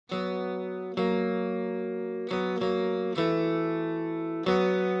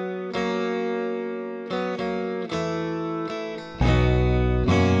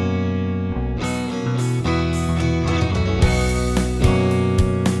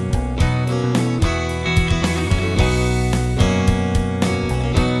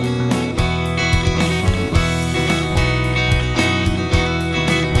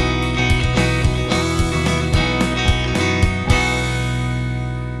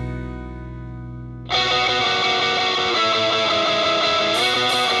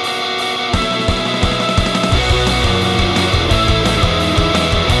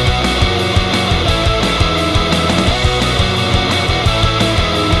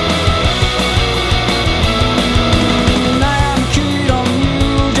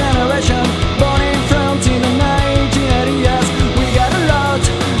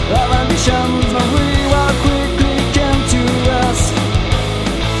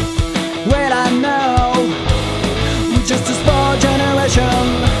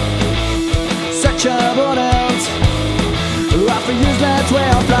useless way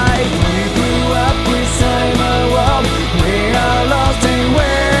of life. We grew up with cyber world. We are lost in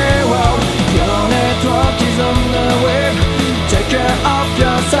real world. Your network is on the web. Take care of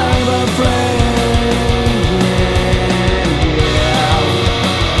your cyber friend.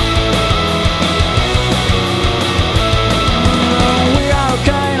 We are a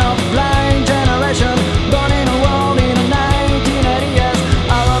kind of blind generation, born in a world in the 1980s.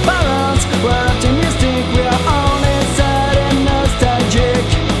 Our parents were optimistic. We are only sad and nostalgic.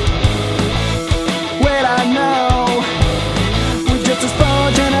 Well, I know we're just a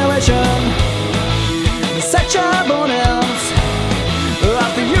spoiled generation. Such abundance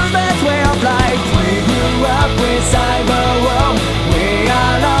of the useless way of life. We grew up with cyber world. We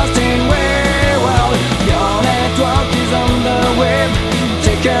are lost in real world. Your network is on the web.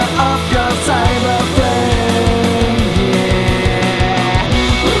 Take care of your cyber friend.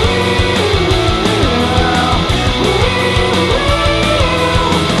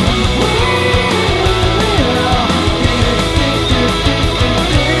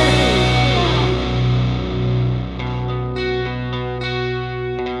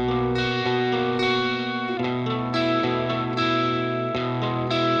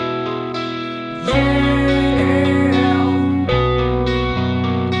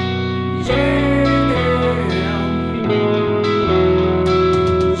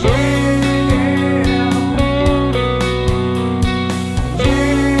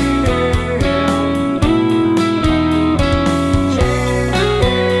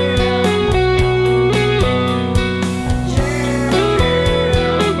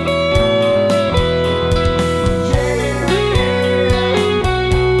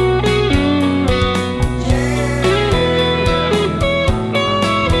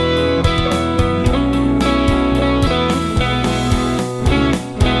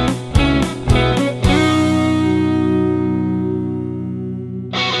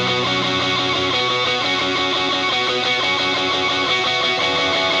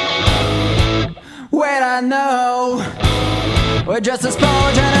 Well, I know we're just a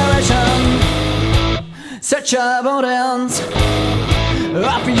spoiled generation. Such abundance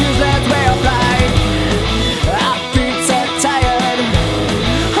of a useless way of life.